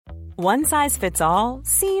One size fits all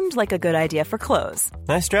seemed like a good idea for clothes.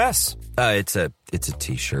 Nice dress. It's a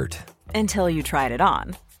t-shirt. Until you tried it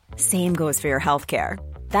on. Same goes for your healthcare.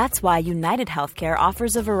 That's why United Healthcare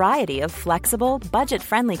offers a variety of flexible,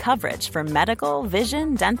 budget-friendly coverage for medical,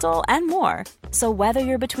 vision, dental, and more. So whether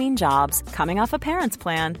you're between jobs, coming off a parent's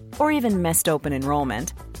plan, or even missed open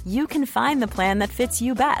enrollment, you can find the plan that fits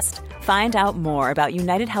you best. Find out more about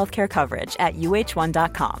United Healthcare coverage at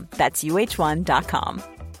uh1.com. That's uh1.com.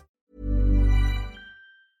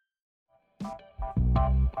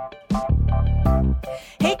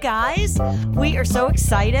 Hey guys, we are so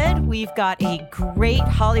excited. We've got a great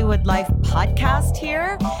Hollywood Life podcast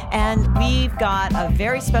here, and we've got a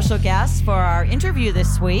very special guest for our interview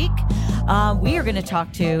this week. We are going to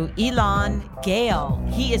talk to Elan Gale.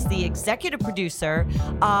 He is the executive producer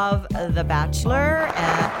of The Bachelor.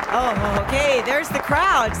 And, okay, there's the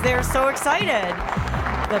crowds. They're so excited.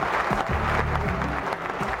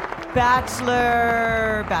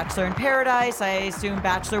 Bachelor in Paradise, I assume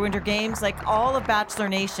Bachelor Winter Games, like all of Bachelor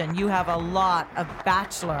Nation, you have a lot of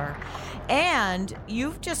Bachelor. And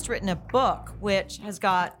you've just written a book which has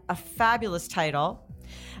got a fabulous title.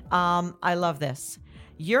 I love this.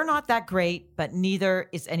 You're Not That Great, but Neither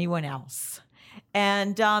Is Anyone Else.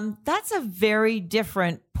 And that's a very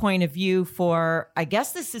different point of view for, I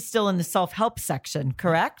guess this is still in the self-help section,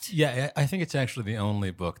 correct? Yeah, I think it's actually the only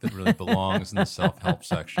book that really belongs in the self-help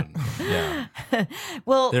section. Yeah.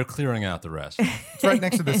 Well, they're clearing out the rest. It's right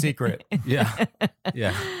next to The Secret. Yeah.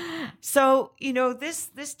 So,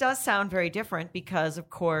 this does sound very different because, of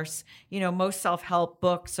course, most self-help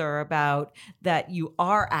books are about that you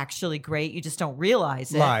are actually great. You just don't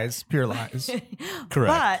realize it. Lies, pure lies.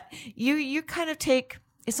 Correct. But you kind of take,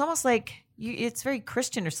 it's almost like it's very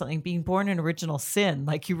Christian or something, being born in original sin,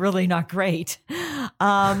 like you're really not great.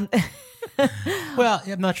 Well,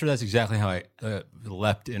 I'm not sure that's exactly how I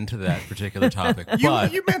leapt into that particular topic.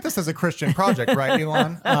 But you meant this as a Christian project, right,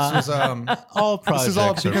 Elan? This was, all projects this is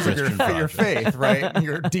all are because of your Christian faith, right?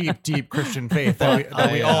 Your deep Christian faith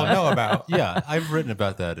that we all know about. Yeah, I've written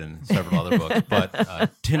about that in several other books. But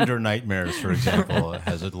Tinder Nightmares, for example,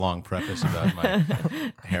 has a long preface about my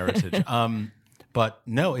heritage. But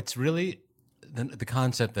no, it's really the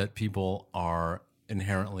concept that people are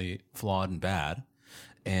inherently flawed and bad,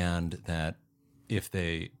 and that if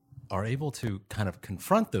they are able to kind of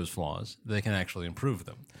confront those flaws, they can actually improve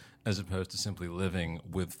them, as opposed to simply living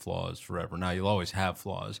with flaws forever. Now, you'll always have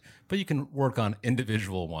flaws, but you can work on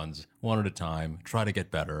individual ones one at a time, try to get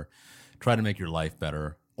better, try to make your life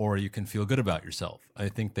better, or you can feel good about yourself. I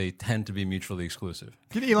think they tend to be mutually exclusive.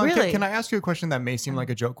 Elan, Really? can I ask you a question that may seem like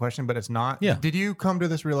a joke question, but it's not? Yeah. Did you come to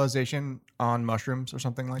this realization on mushrooms or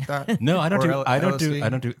something like that? No, I don't Or do. I don't LSD? do. I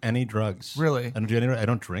don't do any drugs. Really? I don't do any. I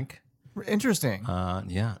don't drink. Interesting.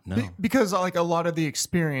 Yeah, no. Because like a lot of the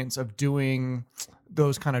experience of doing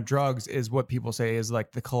those kind of drugs is what people say is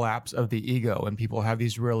like the collapse of the ego, and people have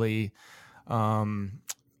these really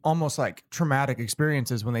almost like traumatic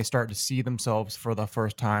experiences when they start to see themselves for the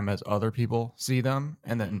first time as other people see them,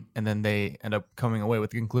 and then they end up coming away with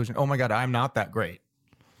the conclusion, oh my God, I'm not that great.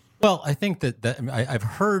 Well, I think that I mean, I've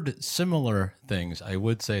heard similar things. I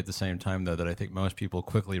would say at the same time, though, that I think most people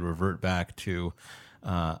quickly revert back to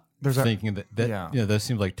thinking that those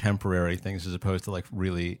seem like temporary things as opposed to like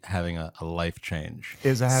really having a life change.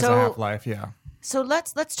 Has a half-life, yeah. So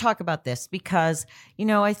let's talk about this because,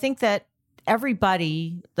 I think that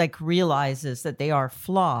everybody like realizes that they are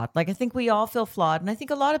flawed. Like I think we all feel flawed, and I think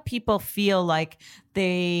a lot of people feel like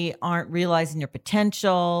they aren't realizing their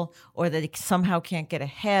potential, or that they somehow can't get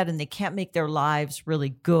ahead and they can't make their lives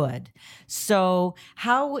really good. So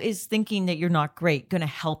how is thinking that you're not great going to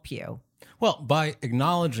help you? Well, by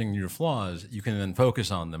acknowledging your flaws, you can then focus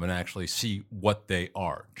on them and actually see what they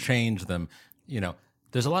are, change them.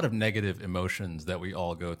 There's a lot of negative emotions that we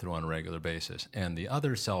all go through on a regular basis. And the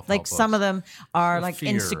other self-help Like some of them are like fear,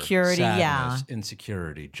 insecurity, sadness,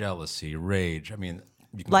 insecurity, jealousy, rage. I mean,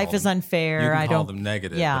 you can Life call is them, unfair. You can I call don't them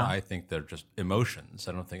negative, yeah. but I think they're just emotions.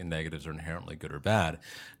 I don't think negatives are inherently good or bad.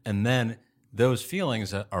 And then those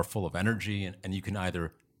feelings are full of energy, and you can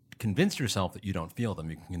either convince yourself that you don't feel them.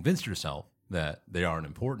 You can convince yourself that they aren't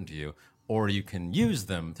important to you, or you can use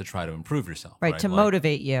them to try to improve yourself. Right, to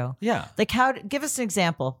motivate you. Yeah. Like give us an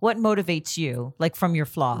example. What motivates you, like from your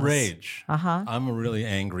flaws? Rage. Uh-huh. I'm a really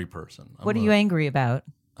angry person. What are you angry about?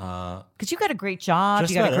 Because you got a great job.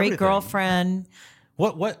 Just You got a about great everything. girlfriend.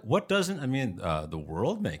 What doesn't, I mean, the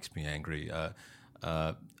world makes me angry.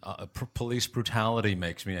 Police brutality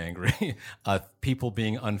makes me angry. People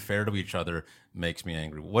being unfair to each other makes me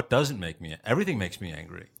angry. What doesn't make me? Everything makes me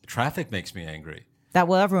angry. Traffic makes me angry.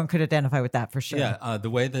 everyone could identify with that for sure. Yeah, the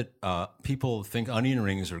way that people think onion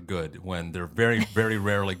rings are good when they're very, very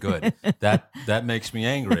rarely good, that makes me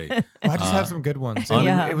angry. Well, I just had some good ones.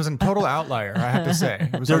 Yeah. It was a total outlier, I have to say.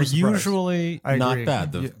 It was They're I was surprised. usually I not agree.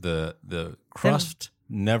 bad. Yeah. The crust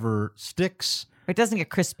never sticks. It doesn't get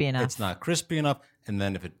crispy enough. It's not crispy enough, and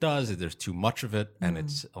then if it does, there's too much of it, and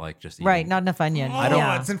it's like just eating. Right, not enough onion. Oh,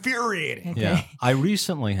 yeah. it's infuriating. Yeah, I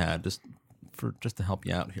recently had just to help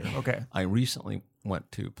you out here. Okay. I recently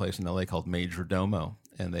went to a place in LA called Major Domo,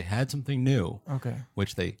 and they had something new. Okay.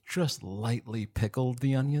 Which they just lightly pickled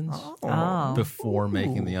the onions Oh. before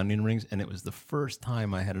making the onion rings, and it was the first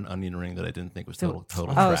time I had an onion ring that I didn't think was total Oh,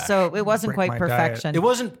 trash. so it wasn't Break quite my diet. perfection. It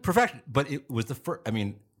wasn't perfection, but it was the first. I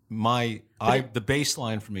mean, the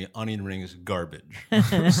baseline for me, onion ring is garbage.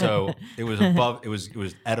 So it was above. It was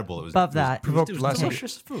edible. It was Above that. It was Provoked less-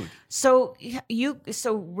 delicious food. So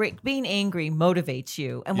Rick, being angry motivates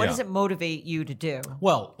you, and what Yeah. does it motivate you to do?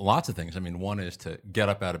 Well, lots of things. I mean, one is to get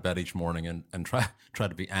up out of bed each morning and try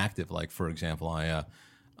to be active. Like, for example, I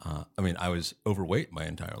was overweight my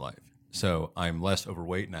entire life, so I'm less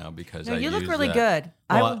overweight now because No, I you look use really that. good.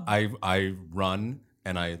 Well, I run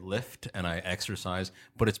and I lift and I exercise,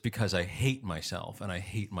 but it's because I hate myself and I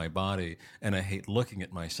hate my body and I hate looking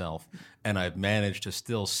at myself, and I've managed to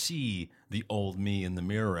still see the old me in the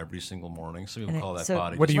mirror every single morning. So we call that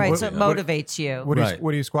body. What do you- right, what- so it what- motivates you. What do you Right. what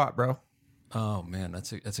do you squat, bro? Oh man,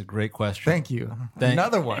 that's a great question. Thank you.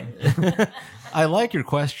 Another one. I like your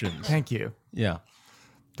questions. Thank you. Yeah,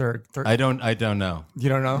 Third. I don't know. You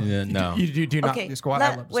don't know? Yeah, no. You do not Okay, you squat?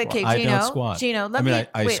 I love to wait, squat. okay, I Gino. don't squat. Gino, let I mean, me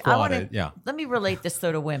I wait. squatted, yeah. Let me relate this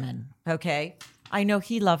though to women. Okay, I know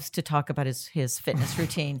he loves to talk about his fitness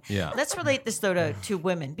routine. Yeah. Let's relate this though to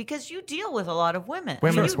women, because you deal with a lot of women.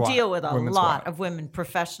 Women you squat. deal with a Women lot squat. of women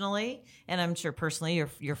professionally, and I'm sure personally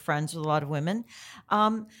you're friends with a lot of women.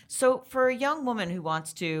 So for a young woman who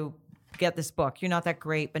wants to get this book, you're not that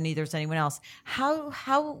great, but neither is anyone else.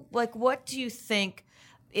 How like what do you think?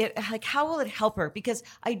 How will it help her? Because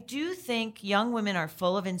I do think young women are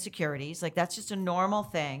full of insecurities. Like, that's just a normal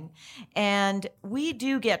thing. And we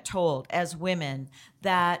do get told as women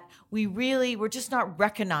that we're just not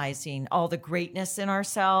recognizing all the greatness in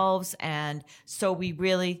ourselves. And so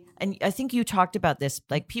and I think you talked about this,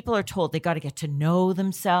 like people are told they got to get to know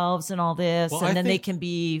themselves and all this, Well, and I then they think- can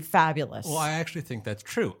be fabulous. Well, I actually think that's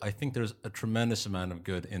true. I think there's a tremendous amount of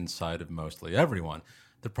good inside of mostly everyone.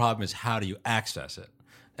 The problem is, how do you access it?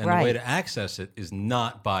 And the way Right. to access it is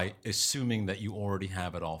not by assuming that you already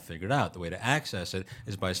have it all figured out. The way to access it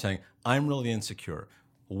is by saying, I'm really insecure.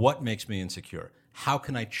 What makes me insecure? How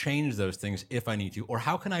can I change those things if I need to? Or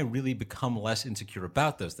how can I really become less insecure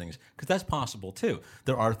about those things? Because that's possible too.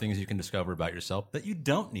 There are things you can discover about yourself that you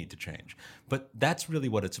don't need to change. But that's really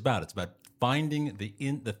what it's about. It's about finding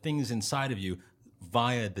the things inside of you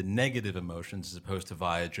via the negative emotions as opposed to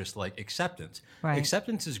via just like acceptance. Right.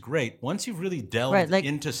 Acceptance is great once you've really delved Right, like-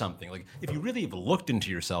 into something. Like if you really have looked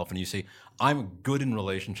into yourself and you say, I'm good in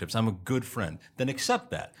relationships, I'm a good friend, then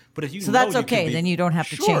accept that. But if you So know that's you can okay, be- then you don't have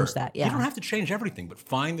to Sure. change that, yeah. You don't have to change everything, but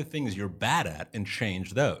find the things you're bad at and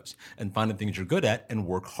change those. And find the things you're good at and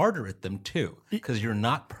work harder at them too. Because you're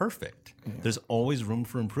not perfect. There's always room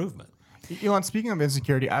for improvement. Elon, speaking of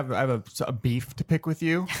insecurity, I have a beef to pick with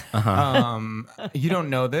you. You don't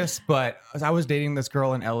know this, but I was dating this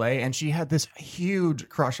girl in LA, and she had this huge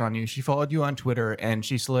crush on you. She followed you on Twitter, and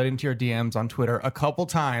she slid into your DMs on Twitter a couple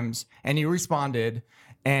times, and you responded.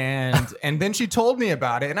 And then she told me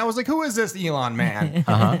about it, and I was like, "Who is this Elon man?"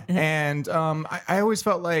 And I always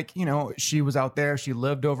felt like, she was out there. She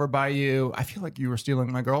lived over by you. I feel like you were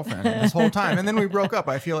stealing my girlfriend this whole time, and then we broke up.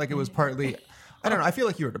 I feel like it was partly. I don't know. I feel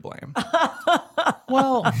like you were to blame.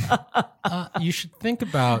 Well, you should think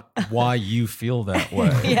about why you feel that way.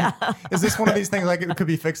 yeah. Is this one of these things like it could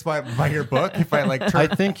be fixed by your book? If I like, I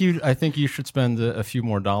think you should spend a few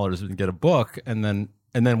more dollars and get a book, and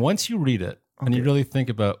then once you read it and you really think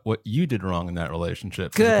about what you did wrong in that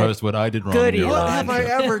relationship Good. as opposed to what I did wrong Good, in your Elon. what have I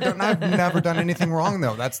relationship. ever done? I've never done anything wrong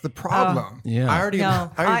though. That's the problem. Yeah. I already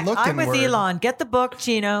No, looked I'm with inward. Elon. Get the book,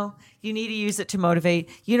 Gino. You need to use it to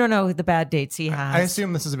motivate. You don't know the bad dates he has. I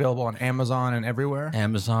assume this is available on Amazon and everywhere.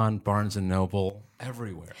 Amazon, Barnes and Noble,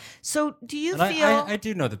 everywhere. So do you And feel I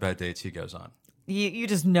do know the bad dates he goes on. you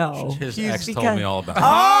just know? His He's- ex told because- me all about it.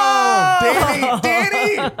 Oh,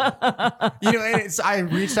 Danny! And I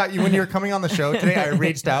reached out you when you were coming on the show today. I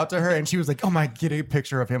reached out to her and she was like, "Oh my, get a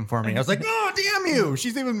picture of him for me." I was like, "Oh, damn, you.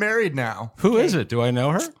 She's even married now. Who is it? Do I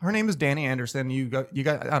know her? Her name is Danny Anderson. You got.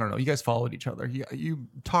 I don't know. You guys followed each other. You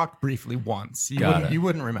talked briefly once. You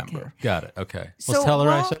wouldn't remember. Got it. Okay. So, Let's tell her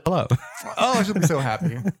I well- said hello. Oh, she'll be so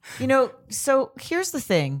happy. So here's the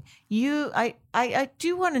thing. I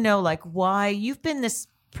do want to know, like, why you've been this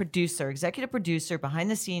executive producer behind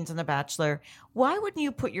the scenes on The Bachelor. Why wouldn't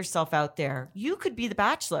you put yourself out there? You could be The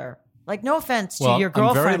Bachelor. Like, no offense to Well, your I'm very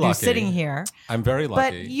girlfriend who's lucky. sitting here, I'm very but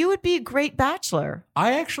lucky. you would be a great Bachelor.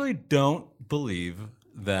 I actually don't believe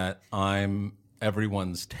that I'm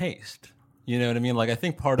everyone's taste. You know what I mean? Like, I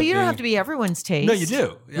think part But of you don't being- have to be everyone's taste. No, you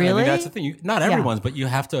do. Yeah, Really? I mean, that's the thing. Not Yeah. everyone's, but you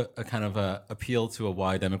have to kind of appeal to a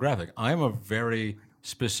wide demographic. I'm a very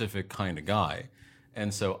specific kind of guy,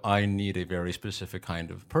 and so I need a very specific kind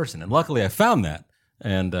of person. And luckily, I found that.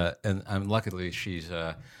 And I'm luckily she's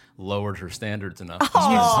lowered her standards enough to spend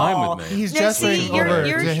time with me. He's No, just see, saying over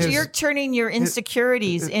you're to his. you're turning your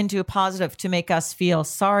insecurities into a positive to make us feel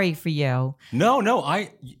sorry for you. No. I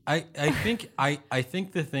think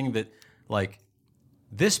the thing that, like,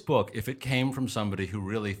 this book, if it came from somebody who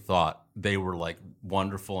really thought they were like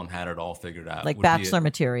wonderful and had it all figured out, Like would be Bachelor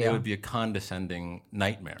material. it would be a condescending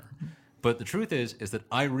nightmare. But the truth is that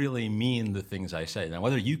I really mean the things I say. Now,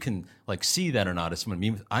 whether you can like see that or not, is someone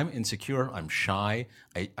mean. I'm insecure. I'm shy.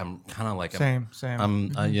 I'm kind of like Same.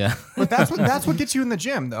 yeah. But that's what gets you in the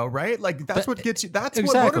gym, though, right? Like that's what gets you. That's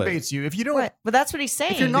Exactly. what motivates you. If you don't, But that's what he's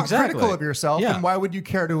saying. if you're not Exactly. critical of yourself, Yeah. then why would you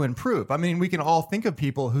care to improve? I mean, we can all think of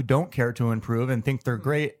people who don't care to improve and think they're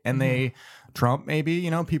great, and they Trump maybe,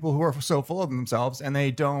 people who are so full of themselves and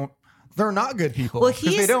they're not good people Well,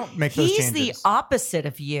 because they don't make those he's changes. the opposite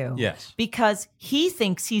of you. Yes. Because he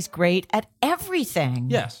thinks he's great at everything.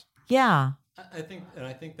 Yes. Yeah. I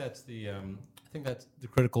think that's the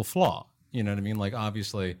critical flaw. You know what I mean? Like,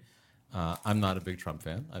 obviously, I'm not a big Trump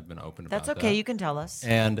fan. I've been open about That's that. okay. You can tell us.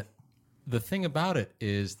 And the thing about it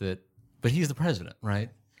is that, but he's the president, right?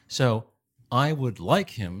 So I would like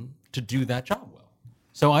him to do that job well.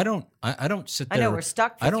 So I don't sit there. I know, we're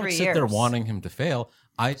stuck for I don't 3 sit there years. wanting him to fail.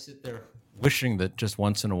 I sit there wishing that just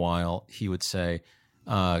once in a while he would say,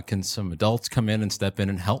 can some adults come in and step in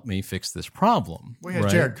and help me fix this problem? We had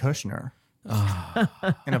right? Jared Kushner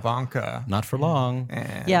and Ivanka. Not for long.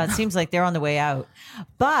 Yeah, it seems like they're on the way out.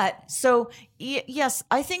 But so yes,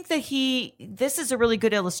 I think that this is a really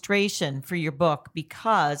good illustration for your book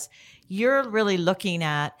because you're really looking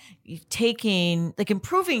at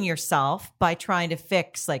improving yourself by trying to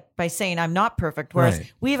fix, by saying I'm not perfect. Whereas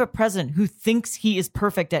Right. we have a president who thinks he is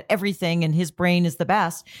perfect at everything and his brain is the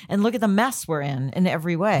best. And look at the mess we're in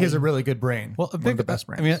every way. He has a really good brain. Well, one of the best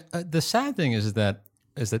brains. I mean, the sad thing is that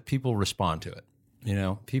people respond to it.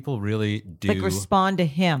 People really do. respond to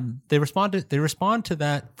him. They respond to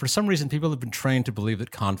that. For some reason, people have been trained to believe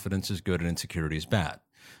that confidence is good and insecurity is bad.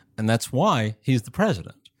 And that's why he's the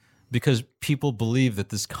president. Because people believe that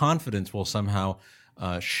this confidence will somehow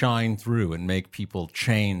shine through and make people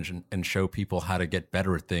change and show people how to get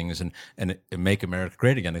better at things and make America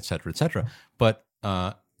great again, et cetera, et cetera. But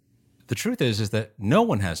the truth is that no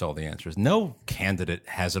one has all the answers. No candidate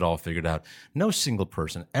has it all figured out. No single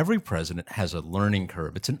person. Every president has a learning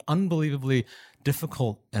curve. It's an unbelievably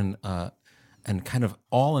difficult and kind of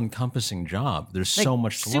all-encompassing job. There's so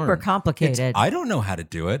much to learn. super complicated. I don't know how to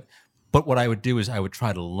do it, but what I would do is I would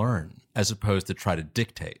try to learn as opposed to try to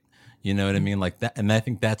dictate. You know what I mean? Like that, and I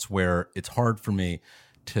think that's where it's hard for me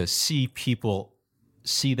to see people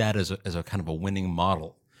see that as a kind of a winning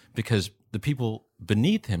model, because the people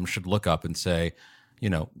beneath him should look up and say,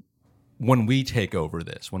 when we take over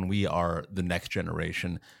this, when we are the next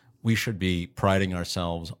generation, we should be priding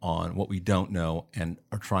ourselves on what we don't know and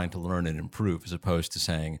are trying to learn and improve, as opposed to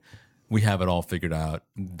saying we have it all figured out,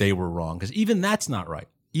 they were wrong. Because even that's not right.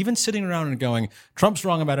 Even sitting around and going, Trump's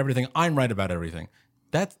wrong about everything, I'm right about everything,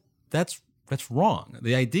 that's wrong.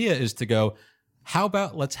 The idea is to go, how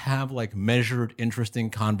about let's have measured, interesting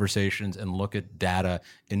conversations and look at data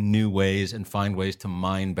in new ways and find ways to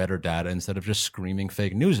mine better data instead of just screaming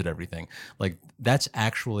fake news at everything. That's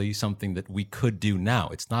actually something that we could do now.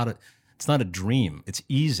 It's not a dream. It's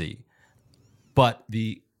easy, but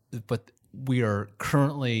we are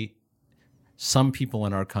currently, some people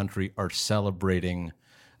in our country are celebrating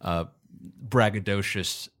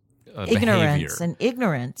braggadocious behavior.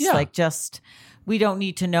 Ignorance. Yeah. We don't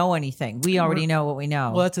need to know anything. We already know what we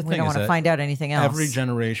know. Well, that's the we thing. don't is want to that find out anything else. Every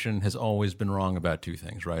generation has always been wrong about two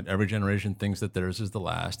things, right? Every generation thinks that theirs is the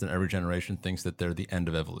last, and every generation thinks that they're the end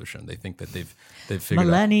of evolution. They think that they've figured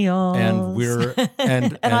Millennials. out. And we're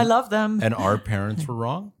and I love them. And our parents were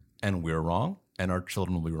wrong, and we're wrong, and our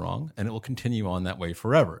children will be wrong, and it will continue on that way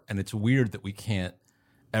forever. And it's weird that we can't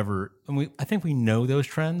ever, and I think we know those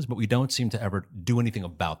trends, but we don't seem to ever do anything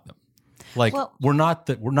about them. Like Well- we're not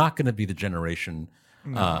going to be the generation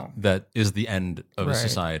that is the end of a Right.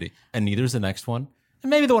 society, and neither is the next one, and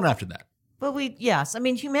maybe the one after that. But yes, I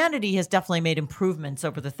mean, humanity has definitely made improvements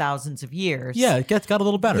over the thousands of years. Yeah, it got a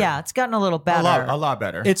little better. Yeah, it's gotten a little better. A lot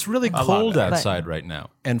better. It's really A lot cold better. outside right now,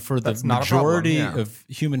 and for the That's not a problem, majority yeah. of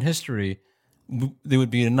human history, they would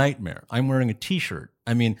be a nightmare. I'm wearing a T-shirt.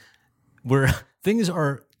 I mean, where things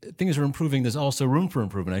are improving, there's also room for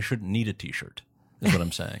improvement. I shouldn't need a T-shirt, is what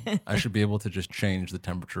I'm saying. I should be able to just change the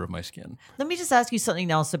temperature of my skin. Let me just ask you something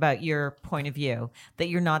else about your point of view, that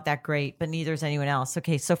you're not that great, but neither is anyone else.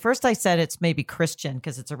 Okay, so first I said it's maybe Christian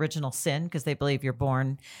because it's original sin because they believe you're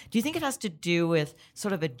born. Do you think it has to do with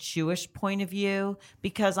sort of a Jewish point of view?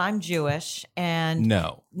 Because I'm Jewish and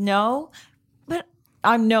No, but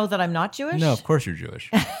I know that I'm not Jewish. no, of course you're Jewish.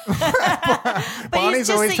 But Bonnie's it's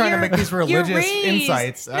just always that trying to you're- make these you're religious raised-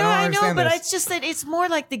 insights. I No, don't I know, understand but this. it's just that it's more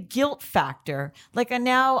like the guilt factor. Like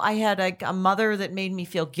now I had a mother that made me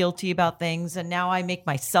feel guilty about things, and now I make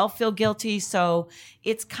myself feel guilty. So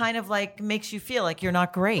it's kind of like makes you feel like you're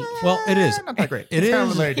not great. Well, it is. Not that great. It It's kind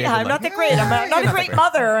of is. Larry Yeah, I'm David, not like, that great. I'm not a you're great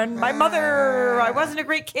mother, and my mother, I wasn't a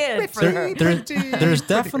great kid. For her. There's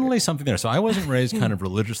definitely something there. So I wasn't raised kind of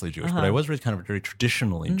religiously Jewish, but I was raised kind of very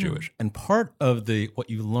traditionally Jewish. And part of what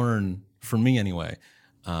you learn, for me anyway,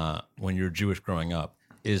 when you're Jewish growing up,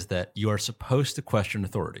 is that you are supposed to question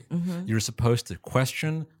authority. You're supposed to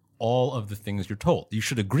question all of the things you're told. You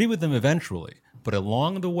should agree with them eventually, but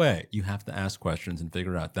along the way, you have to ask questions and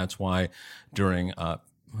figure out. That's why during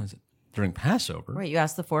during Passover, Right, you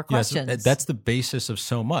asked the 4 Yes, questions. that's the basis of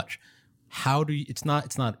so much. How do you, it's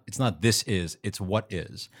not this is, it's what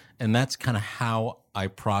is. And that's kind of how I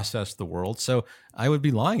process the world. So I would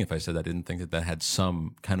be lying if I said I didn't think that had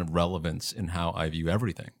some kind of relevance in how I view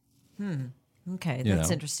everything. Okay, You that's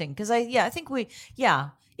know? interesting because I think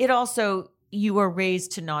it also, you are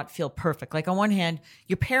raised to not feel perfect. Like on one hand,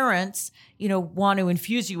 your parents, want to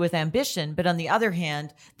infuse you with ambition, but on the other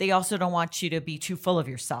hand, they also don't want you to be too full of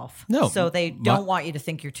yourself. No, so they don't want you to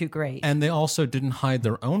think you're too great. And they also didn't hide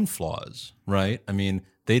their own flaws, right? I mean,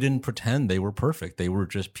 they didn't pretend they were perfect. They were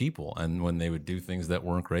just people. And when they would do things that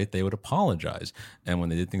weren't great, they would apologize. And when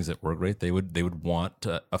they did things that were great, they would want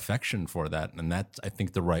affection for that. And that's, I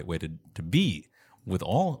think, the right way to be with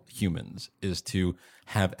all humans, is to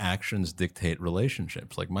have actions dictate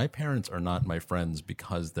relationships. Like, my parents are not my friends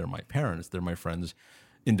because they're my parents. They're my friends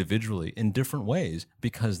individually in different ways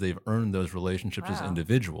because they've earned those relationships as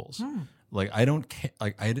individuals. Like, I don't care.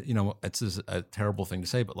 Like, it's a terrible thing to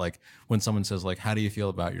say, but like when someone says like, how do you feel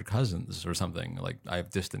about your cousins or something? Like, I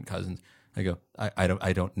have distant cousins. I go, I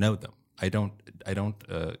don't know them. I don't,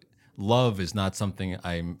 love is not something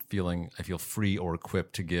I feel free or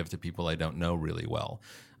equipped to give to people I don't know really well.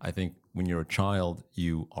 I think when you're a child,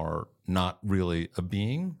 you are not really a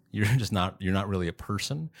being. You're not really a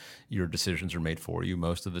person. Your decisions are made for you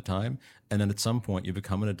most of the time. And then at some point you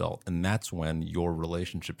become an adult, and that's when your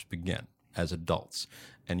relationships begin as adults.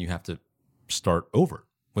 And you have to start over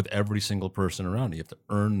with every single person around you. You have to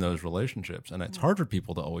earn those relationships. And it's hard for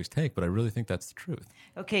people to always take, but I really think that's the truth.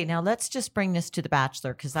 Okay, now let's just bring this to The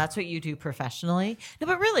Bachelor because that's what you do professionally. No,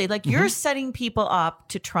 but really, like you're setting people up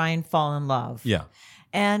to try and fall in love. Yeah.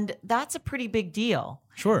 And that's a pretty big deal.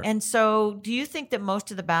 Sure. And so do you think that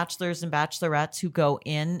most of the bachelors and bachelorettes who go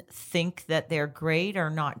in think that they're great or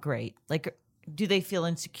not great? Like, do they feel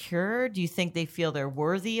insecure? Do you think they feel they're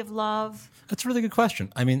worthy of love? That's a really good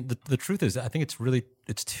question. I mean, the truth is, I think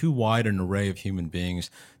it's too wide an array of human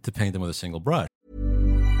beings to paint them with a single brush.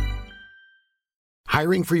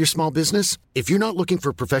 Hiring for your small business? If you're not looking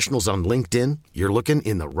for professionals on LinkedIn, you're looking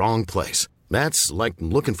in the wrong place. That's like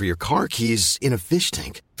looking for your car keys in a fish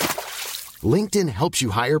tank. LinkedIn helps you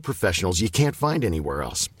hire professionals you can't find anywhere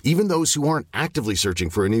else, even those who aren't actively searching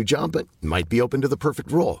for a new job but might be open to the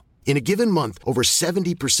perfect role. In a given month, over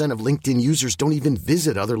 70% of LinkedIn users don't even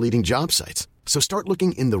visit other leading job sites. So start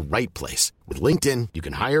looking in the right place. With LinkedIn, you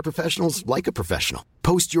can hire professionals like a professional.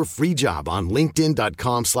 Post your free job on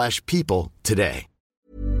linkedin.com/people today.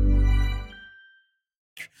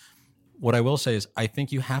 What I will say is, I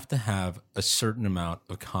think you have to have a certain amount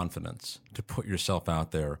of confidence to put yourself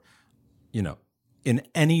out there, in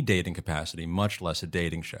any dating capacity, much less a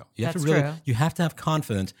dating show. You have That's to really, true. you have to have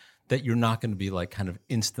confidence that you're not going to be like kind of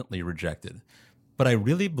instantly rejected. But I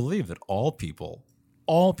really believe that all people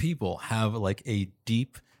have like a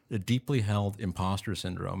deeply held imposter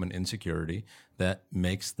syndrome and insecurity that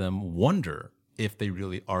makes them wonder if they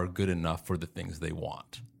really are good enough for the things they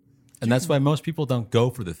want. And that's why most people don't go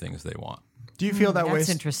for the things they want. Do you feel that way? That's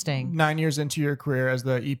interesting. 9 years into your career as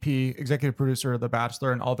the EP executive producer of The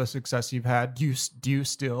Bachelor and all the success you've had, do you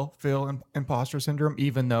still feel imposter syndrome,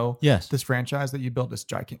 even though Yes. this franchise that you built is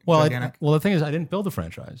gigantic? Well, the thing is, I didn't build a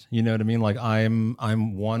franchise. You know what I mean? Like I'm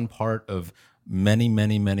one part of many,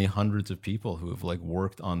 many, many hundreds of people who have like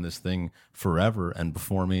worked on this thing forever and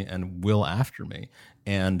before me and will after me.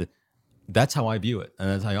 And that's how I view it.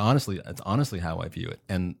 And it's honestly how I view it.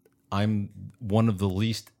 And I'm one of the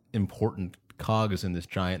least important cogs in this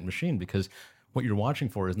giant machine, because what you're watching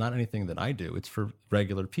for is not anything that I do. It's for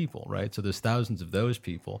regular people, right? So there's thousands of those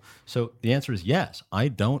people. So the answer is yes. I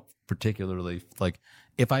don't particularly like,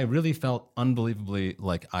 if I really felt unbelievably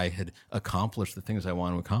like I had accomplished the things I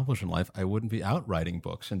want to accomplish in life, I wouldn't be out writing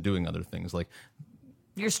books and doing other things. Like,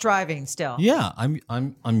 You're striving still. yeah,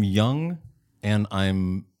 I'm young, and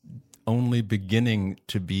I'm only beginning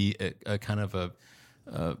to be a kind of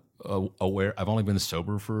aware. I've only been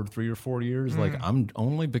sober for 3 or 4 years. Like I'm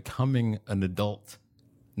only becoming an adult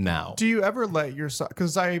now. Do you ever let yourself,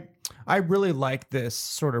 because I really like this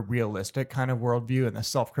sort of realistic kind of worldview and the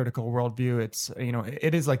self-critical worldview. It's,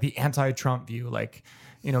 it is like the anti-Trump view. Like,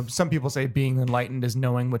 some people say being enlightened is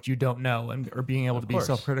knowing what you don't know, or being able to be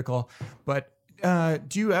self-critical. But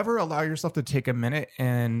do you ever allow yourself to take a minute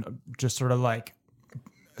and just sort of like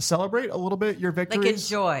celebrate a little bit your victories? Like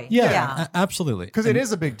enjoy. Yeah. Absolutely. Because it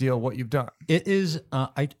is a big deal what you've done. It is.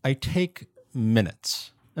 I take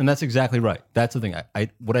minutes, and that's exactly right. That's the thing.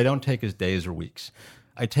 What I don't take is days or weeks.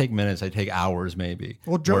 I take minutes. I take hours, maybe.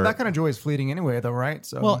 Well, that kind of joy is fleeting anyway, though, right?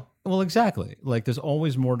 So well, exactly. Like there's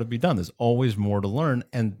always more to be done. There's always more to learn,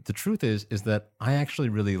 and the truth is that I actually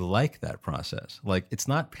really like that process. Like it's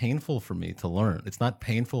not painful for me to learn. It's not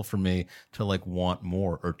painful for me to like want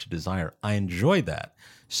more or to desire. I enjoy that.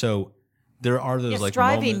 So there are those like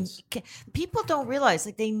striving. moments. People don't realize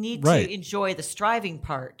like they need Right. to enjoy the striving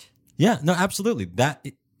part. Yeah, no, absolutely. That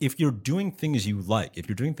if you're doing things you like, if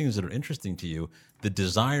you're doing things that are interesting to you, the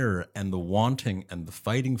desire and the wanting and the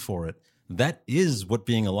fighting for it, that is what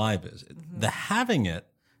being alive is. The having it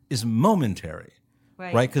is momentary,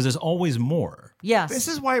 right? Because there's always more. Yes. this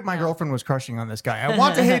is why my girlfriend was crushing on this guy. I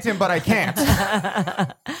want to hate him, but I can't.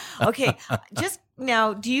 Okay. Just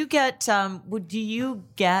now, do you get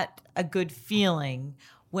a good feeling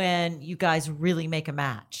when you guys really make a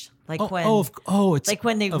match? Like it's like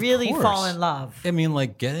when they really fall in love. I mean,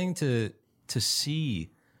 like getting to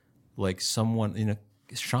see like someone,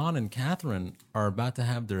 Sean and Catherine are about to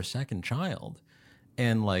have their second child.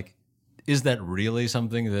 And like, is that really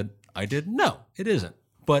something that I did? No, it isn't.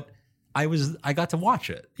 But I got to watch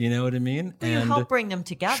it. You know what I mean? Well, you help bring them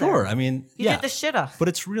together. Sure. I mean, you did the shitta. But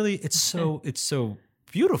it's so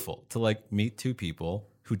beautiful to like meet two people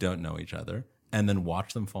who don't know each other and then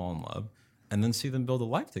watch them fall in love and then see them build a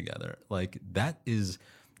life together. Like that's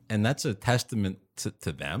a testament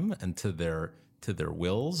to them and to their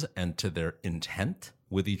wills and to their intent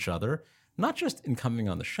with each other, not just in coming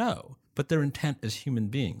on the show, but their intent as human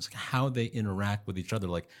beings, like how they interact with each other,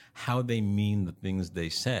 like how they mean the things they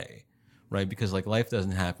say, right? Because like life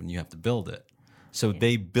doesn't happen, you have to build it. So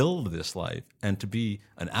they build this life, and to be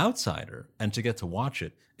an outsider and to get to watch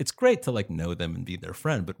it, it's great to like know them and be their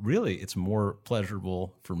friend, but really it's more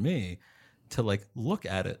pleasurable for me to like look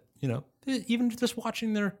at it, even just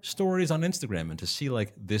watching their stories on Instagram and to see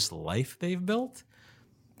like this life they've built.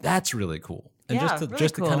 That's really cool. And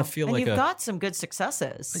just to kind of feel and like you've got some good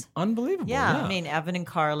successes. like unbelievable. Yeah, I mean, Evan and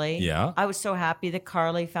Carly. Yeah. I was so happy that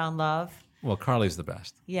Carly found love. Well, Carly's the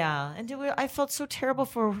best. Yeah, and I felt so terrible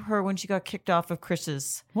for her when she got kicked off of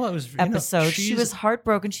Chris's Well, it was episode. She was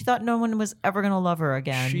heartbroken. She thought no one was ever going to love her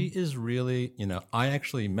again. She is really, I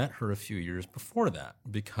actually met her a few years before that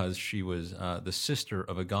because she was the sister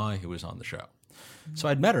of a guy who was on the show. So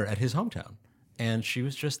I'd met her at his hometown, and she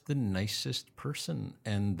was just the nicest person.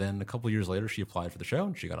 And then a couple of years later, she applied for the show,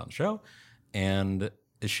 and she got on the show, and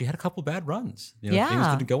she had a couple bad runs. Things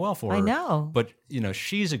didn't go well for her. I know. But,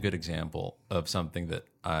 she's a good example of something that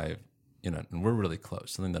I've, and we're really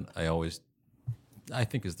close, something that I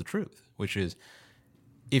think is the truth, which is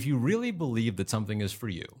if you really believe that something is for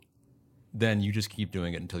you, then you just keep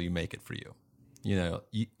doing it until you make it for you.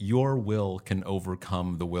 Your will can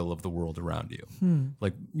overcome the will of the world around you.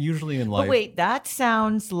 Like usually in life. But wait, that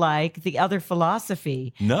sounds like the other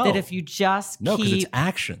philosophy. No. That if you just No, because keep... it's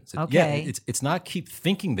actions. Okay. Yeah, it's not keep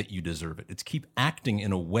thinking that you deserve it. It's keep acting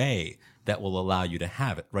in a way that will allow you to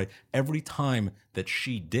have it, right? Every time that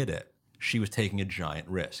she did it, she was taking a giant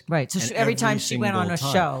risk. Right. So And every time she went on a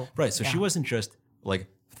single show. Right. So she wasn't just like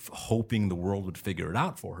hoping the world would figure it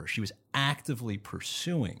out for her. She was actively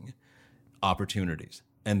pursuing opportunities,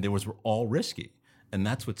 and were all risky. And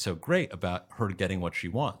that's what's so great about her getting what she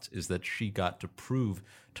wants, is that she got to prove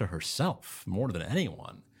to herself more than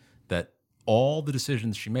anyone that all the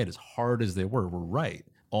decisions she made, as hard as they were right.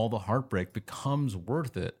 All the heartbreak becomes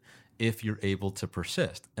worth it if you're able to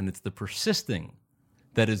persist. And it's the persisting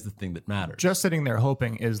that is the thing that matters. Just sitting there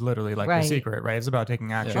hoping is literally like Right. the secret, right? It's about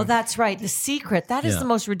taking action. Oh, that's right. The secret. That is Yeah. the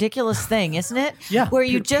most ridiculous thing, isn't it? Yeah. Where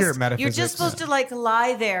you Pure you're metaphysics. just supposed to like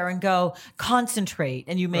lie there and go concentrate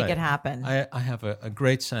and you make Right. it happen. I have a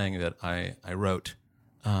great saying that I wrote.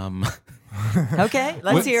 Okay,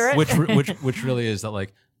 let's hear it. Which really is that,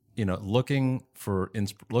 like, you know, looking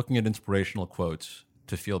at inspirational quotes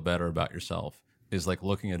to feel better about yourself is like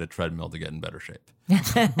looking at a treadmill to get in better shape.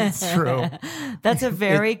 It's true. That's a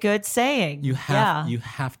very good saying. You yeah.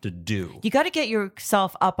 have to do. You got to get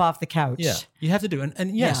yourself up off the couch. Yeah, you have to do.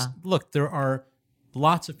 And yes, Yeah. look, there are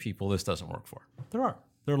lots of people this doesn't work for. There are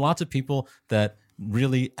lots of people that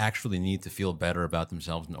really actually need to feel better about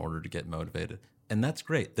themselves in order to get motivated. And that's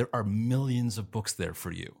great. There are millions of books there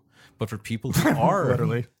for you. But for people who are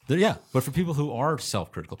Literally. but for people who are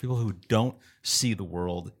self-critical, people who don't see the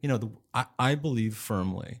world, you know, I believe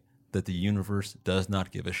firmly that the universe does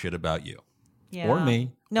not give a shit about you. Yeah. Or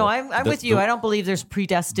me. No, or I'm the- with you. the- I don't believe there's the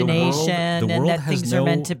predestination world and that has things no- are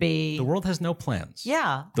meant to be. The world has no plans.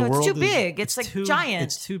 Yeah. The No, it's too world is- big. It's like giant.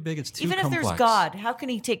 It's too big. It's too Even complex. if there's God, how can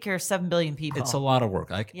he take care of 7 billion people? It's a lot of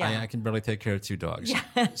work. I Yeah. can barely take care of 2 dogs.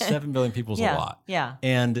 7 billion people is Yeah, a lot. yeah.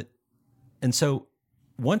 And so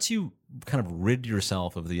once you kind of rid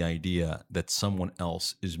yourself of the idea that someone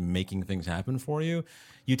else is making things happen for you,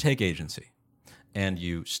 you take agency and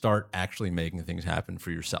you start actually making things happen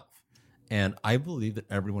for yourself. And I believe that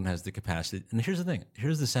everyone has the capacity. And here's the thing.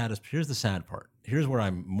 Here's the sad part. Here's where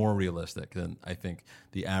I'm more realistic than I think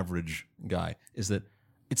the average guy is, that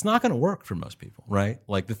it's not going to work for most people, right?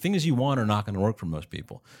 Like, the things you want are not going to work for most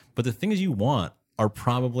people. But the things you want are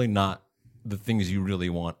probably not the things you really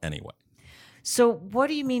want anyway. So what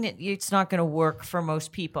do you mean it's not going to work for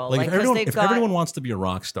most people? Like, 'cause they've if got- everyone wants to be a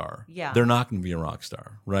rock star, Yeah. they're not going to be a rock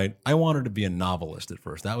star, right? I wanted to be a novelist at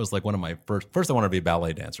first. That was like one of my first I wanted to be a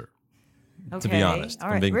ballet dancer. To be Okay. honest, All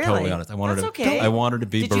I'm right. being Really? totally honest. That's I okay. wanted to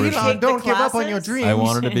be Did you Baryshnikov. take Don't the give up on your classes? dreams. I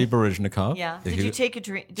wanted to be Baryshnikov. Yeah. If Did you take a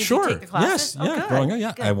dream? Did Sure. you take the classes? Yes. Oh, yeah. good. Growing up,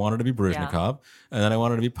 yeah. Good. I wanted to be Baryshnikov, and then I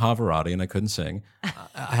wanted to be Pavarotti, and I couldn't sing.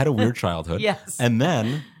 I had a weird childhood. Yes. And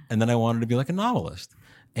then I wanted to be like a novelist.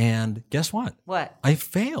 And guess what? What? I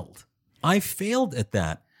failed. I failed at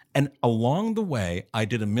that. And along the way, I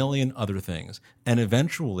did a million other things, and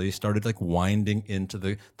eventually started like winding into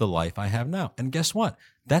the life I have now. And guess what?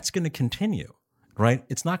 That's going to continue. Right?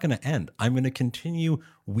 It's not going to end. I'm going to continue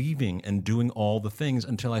weaving and doing all the things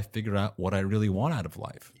until I figure out what I really want out of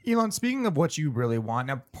life. Elon, speaking of what you really want,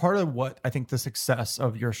 now part of what I think the success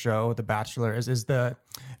of your show, The Bachelor, is the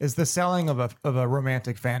selling of a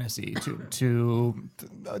romantic fantasy to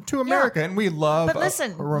America, and we love But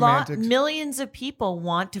listen, a romantic. millions of people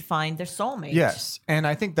want to find their soulmate. Yes, and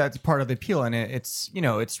I think that's part of the appeal, and it's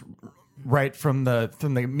right from the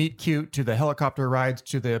meet cute to the helicopter rides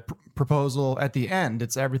to the proposal at the end.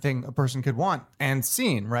 It's everything a person could want and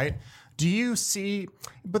seen, right? Do you see,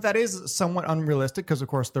 but that is somewhat unrealistic because of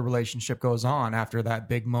course the relationship goes on after that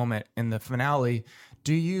big moment in the finale.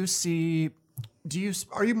 Are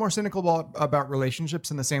you more cynical about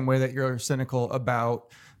relationships in the same way that you're cynical about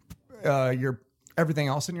your everything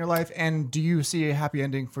else in your life? And do you see a happy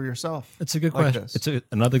ending for yourself? It's a good like question. this? It's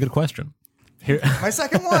another good question. Here, My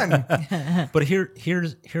second one. but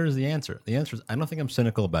here's the answer. The answer is I don't think I'm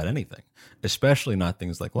cynical about anything, especially not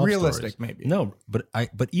things like love Realistic, stories. maybe. No, but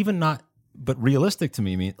realistic to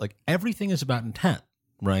me means like everything is about intent,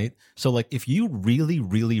 right? So like if you really,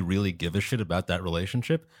 really, really give a shit about that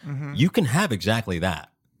relationship, you can have exactly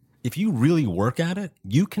that. If you really work at it,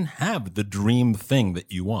 you can have the dream thing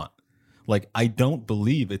that you want. Like, I don't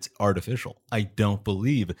believe it's artificial. I don't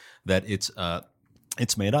believe that it's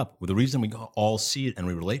made up. Well, the reason we all see it and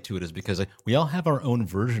we relate to it is because we all have our own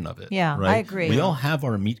version of it. Yeah, right? I agree. We all have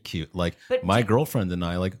our meet cute. Like But my girlfriend and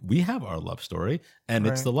I, like we have our love story, and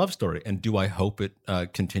it's the love story. And do I hope it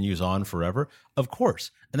continues on forever? Of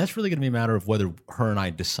course. And that's really going to be a matter of whether her and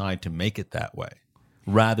I decide to make it that way,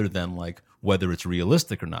 rather than like whether it's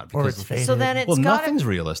realistic or not. Or Because it's faded. So then it's well, got nothing's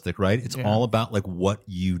realistic, right? It's all about like what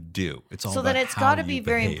you do. It's all So about then it's how got to you be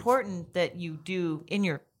very behave. important that you do in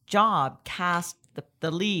your job cast the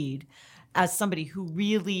lead as somebody who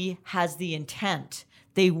really has the intent.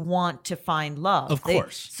 They want to find love. Of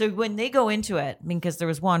course. So when they go into it, I mean, because there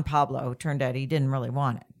was Juan Pablo who turned out he didn't really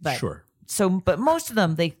want it. But Sure. So, but most of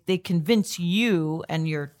them, they convince you and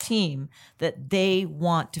your team that they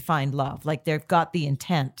want to find love. Like they've got the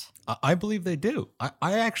intent. I believe they do.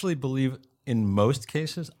 I actually believe in most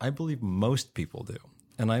cases, I believe most people do.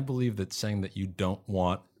 And I believe that saying that you don't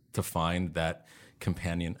want to find that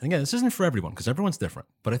companion, and again, this isn't for everyone because everyone's different,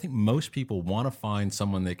 but I think most people want to find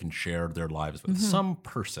someone they can share their lives with, some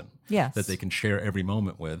person Yes. that they can share every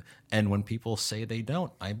moment with. And when people say they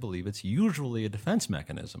don't, I believe it's usually a defense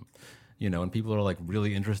mechanism. You know, and people are like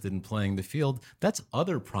really interested in playing the field, that's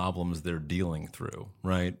other problems they're dealing through,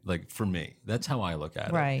 right? Like for me, that's how I look at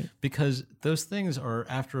it. Right. Because those things are,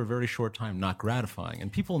 after a very short time, not gratifying.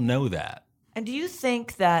 And people know that. And do you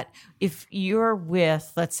think that if you're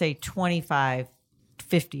with, let's say, 25,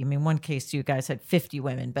 50, I mean, one case you guys had 50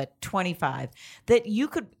 women, but 25, that you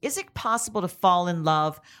could, is it possible to fall in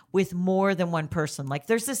love with more than one person? Like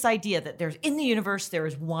there's this idea that there's, in the universe, there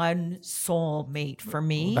is one soul mate for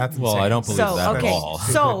me. That's Well, insane. I don't believe that at all.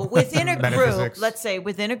 So within a group, Metaphysics. let's say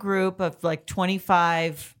within a group of like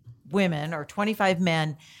 25 women or 25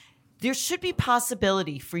 men, there should be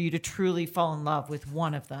possibility for you to truly fall in love with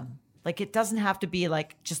one of them. Like it doesn't have to be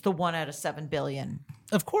like just the 1 out of 7 billion.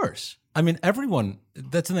 Of course. I mean, everyone,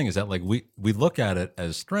 that's the thing is that like we look at it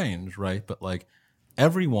as strange, right? But like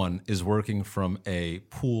everyone is working from a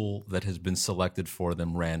pool that has been selected for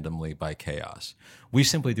them randomly by chaos. We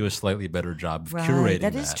simply do a slightly better job of curating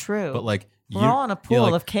that. That is true. But like We're all in a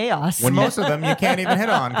pool of chaos. When most of them you can't even hit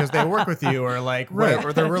on because they work with you or like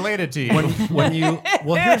or they're related to you. when you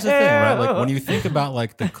well, here's the thing, right? Like when you think about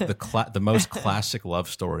like the most classic love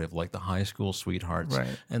story of like the high school sweethearts, Right.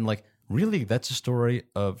 and like really that's a story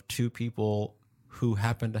of two people who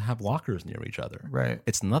happen to have lockers near each other. Right.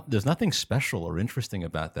 It's not. There's nothing special or interesting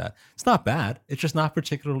about that. It's not bad. It's just not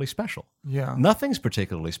particularly special. Yeah. Nothing's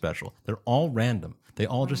particularly special. They're all random. They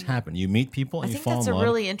all just happen. You meet people and I you think fall that's in a love,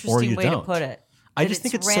 really or interesting you way to don't. put it. I That just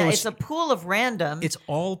think it's it's a pool of random. It's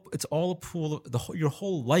all a pool of your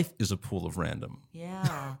whole life is a pool of random.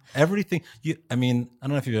 yeah. Everything I mean, I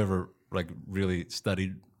don't know if you've ever like really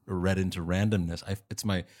studied or read into randomness.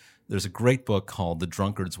 There's a great book called The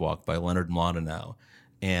Drunkard's Walk by Leonard Mlodinow.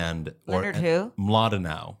 Leonard who?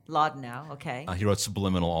 Mlodinow. Laudenau, okay. He wrote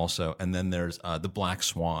Subliminal also. And then there's The Black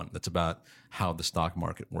Swan. That's about how the stock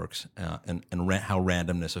market works and how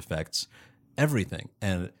randomness affects everything.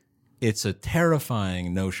 And it's a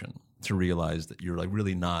terrifying notion to realize that you're like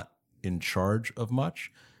really not in charge of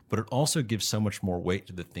much, but it also gives so much more weight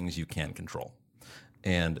to the things you can control.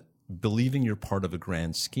 And believing you're part of a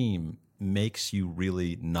grand scheme makes you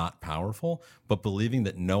really not powerful, but believing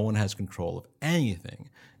that no one has control of anything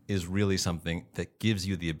is really something that gives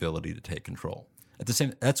you the ability to take control.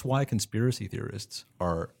 That's why conspiracy theorists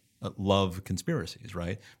love conspiracies,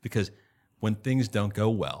 right? Because when things don't go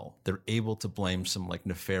well, they're able to blame some like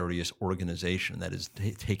nefarious organization that is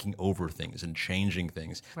taking over things and changing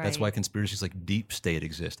things. That's Right. why conspiracies like Deep State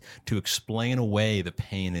exist, to explain away the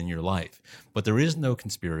pain in your life. But there is no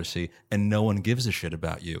conspiracy and no one gives a shit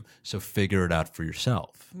about you. So figure it out for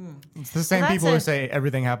yourself. It's the same Well, that's people who a- say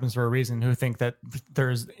everything happens for a reason who think that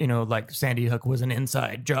there's, like Sandy Hook was an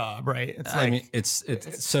inside job, right? It's like, I mean, it's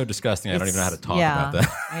so disgusting. I don't even know how to talk yeah, about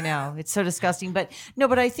that. I know. It's so disgusting. But no,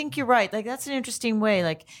 but I think you're right. Like that's an interesting way.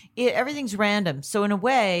 Like everything's random. So in a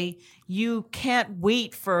way, you can't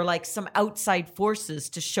wait for like some outside forces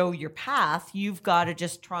to show your path. You've got to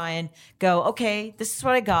just try and go, okay, this is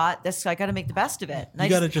what I got. I got to make the best of it. And I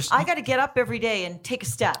got to get up every day and take a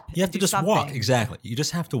step. You have and to do just something. walk. Exactly. You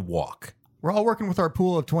just have to walk. we're all working with our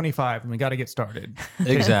pool of 25 and we got to get started.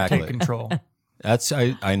 Exactly. Take control. That's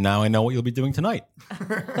I now I know what you'll be doing tonight.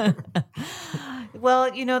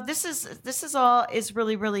 Well, this is all is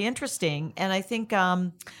really, really interesting. And I think,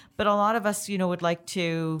 but a lot of us, would like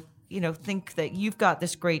to, think that you've got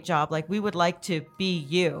this great job. Like we would like to be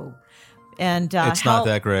you. And It's not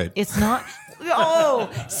that great. It's not. Oh,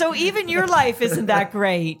 so even your life isn't that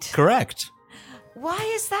great. Correct. Why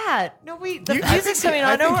is that? No, the I music's think- coming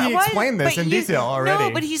I on. think No, he why- explained this but in detail already.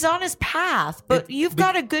 No, but he's on his path. But you've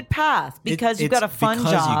got a good path because you've It's got a fun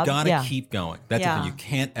because job. you got to Yeah. keep going. That's Yeah. the thing. You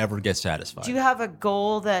can't ever get satisfied. Do you have a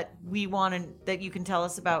goal that we want to, that you can tell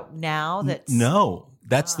us about now? That's No,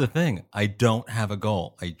 that's the thing. I don't have a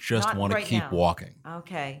goal. I just Not want to right keep now. walking.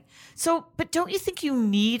 Okay. So, but don't you think you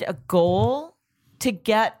need a goal to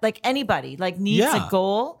get, like anybody like needs Yeah. a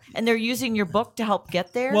goal, and they're using your book to help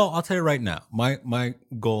get there? Well, I'll tell you right now. My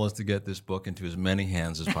goal is to get this book into as many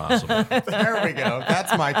hands as possible. There we go.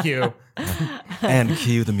 That's my cue. And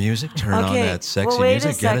cue the music. Turn on that sexy wait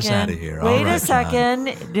music. Get us out of here. Wait All right, a second.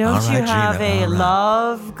 Don't All you right, have Gina, a all right.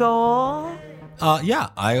 love goal? Yeah,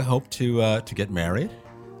 I hope to get married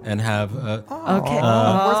and have Okay. Where's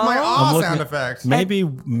my awe looking sound at- effect?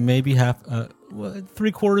 maybe half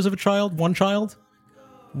 3/4 of a child, one child.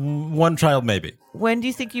 One child, maybe. When do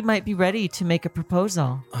you think you might be ready to make a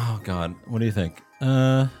proposal? Oh God, what do you think?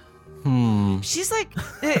 She's like,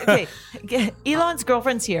 okay, Elon's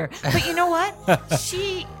girlfriend's here, but you know what?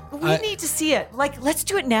 We need to see it. Like, let's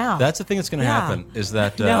do it now. That's the thing that's going to Yeah. happen. Is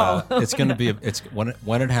that No. it's going to be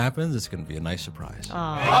when it happens, it's going to be a nice surprise.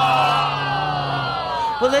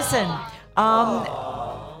 Well, listen,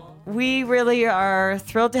 we really are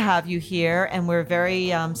thrilled to have you here, and we're very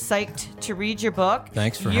psyched to read your book.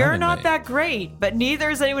 Thanks for You're having not me. that great, but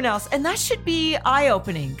neither is anyone else. And that should be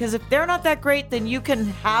eye-opening, because if they're not that great, then you can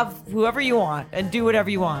have whoever you want and do whatever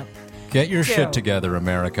you want. Get your Two. shit together,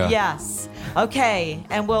 America. Yes. Okay,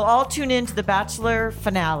 and we'll all tune in to the Bachelor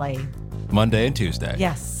finale. Monday and Tuesday.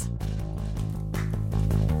 Yes.